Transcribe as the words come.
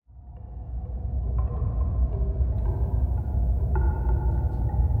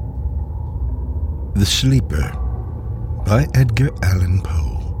The Sleeper by Edgar Allan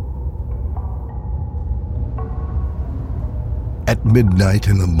Poe. At midnight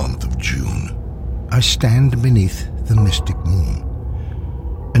in the month of June, I stand beneath the mystic moon.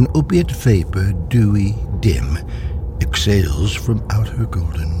 An opiate vapor, dewy, dim, exhales from out her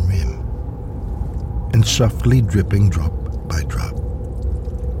golden rim, and softly dripping drop by drop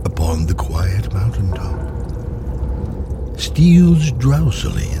upon the quiet mountain top, steals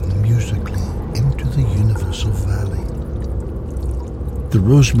drowsily and musically into the universal valley. The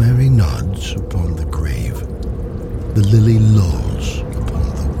rosemary nods upon the grave, the lily lolls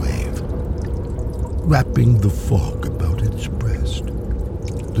upon the wave, wrapping the fog about its breast.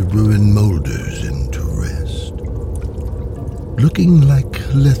 The ruin moulders into rest. Looking like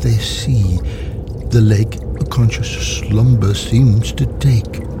Lethe Sea, the lake a conscious slumber seems to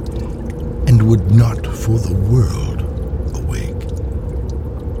take, and would not for the world awake.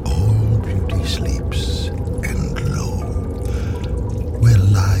 All beauty sleeps, and lo, where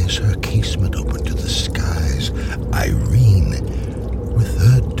lies her casement open to the skies, Irene with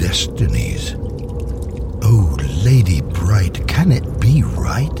her destinies. Oh, lady bright, can it be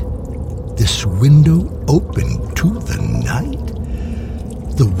right? This window open to the night?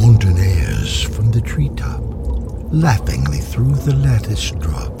 The wanton airs from the treetop laughingly through the lattice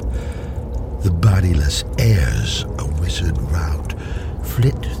drop. The bodiless airs, a wizard rout,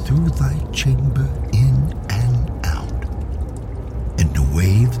 flit through thy chamber in and out, and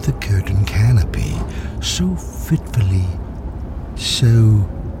wave the curtain canopy so fitfully, so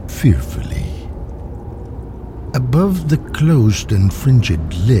fearfully. Above the closed and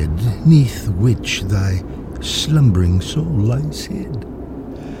fringed lid, 'neath which thy slumbering soul lies hid,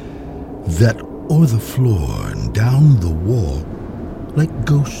 that o'er the floor and down the wall, like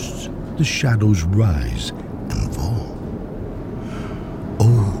ghosts, the shadows rise and fall.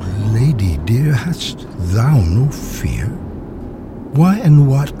 O lady dear, hast thou no fear? Why and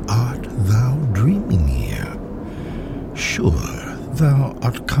what art thou dreaming here? Sure thou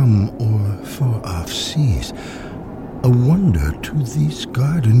art come o'er far-off seas, a wonder to these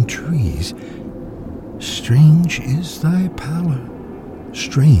garden trees. Strange is thy pallor,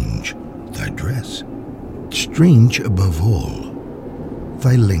 strange thy dress, strange above all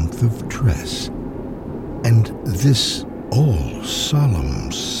thy length of tress, and this all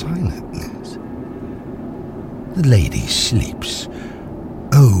solemn silentness. The lady sleeps.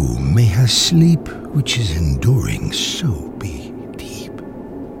 Oh, may her sleep, which is enduring, so be deep.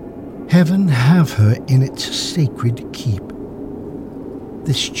 Heaven have her in its sacred keep.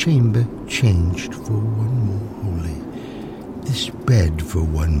 This chamber changed for one more holy, this bed for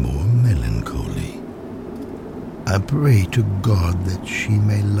one more melancholy. I pray to God that she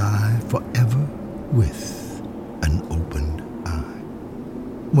may lie forever with an opened eye,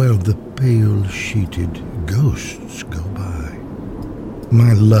 while the pale-sheeted ghosts go by.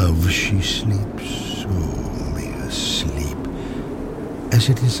 My love, she sleeps, oh, may her sleep, as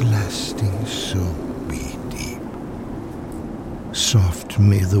it is lasting, so be deep. Soft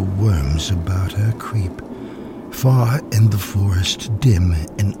may the worms about her creep, far in the forest dim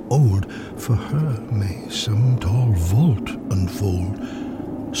and old, for her may some tall vault unfold,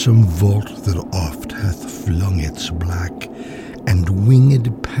 some vault that oft hath flung its black and winged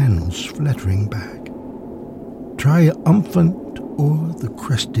panels fluttering back, triumphant o'er the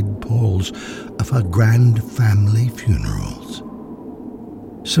crested palls of our grand family funerals.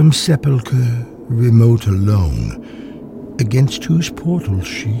 Some sepulchre remote alone, against whose portals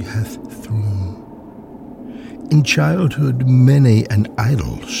she hath thrown in childhood many an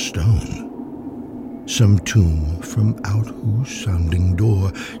idle stone, some tomb from out whose sounding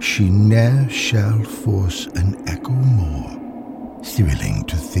door she ne'er shall force an echo more. Thrilling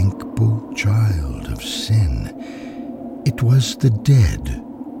to think, poor child of sin, it was the dead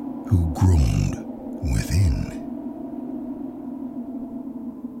who groaned within.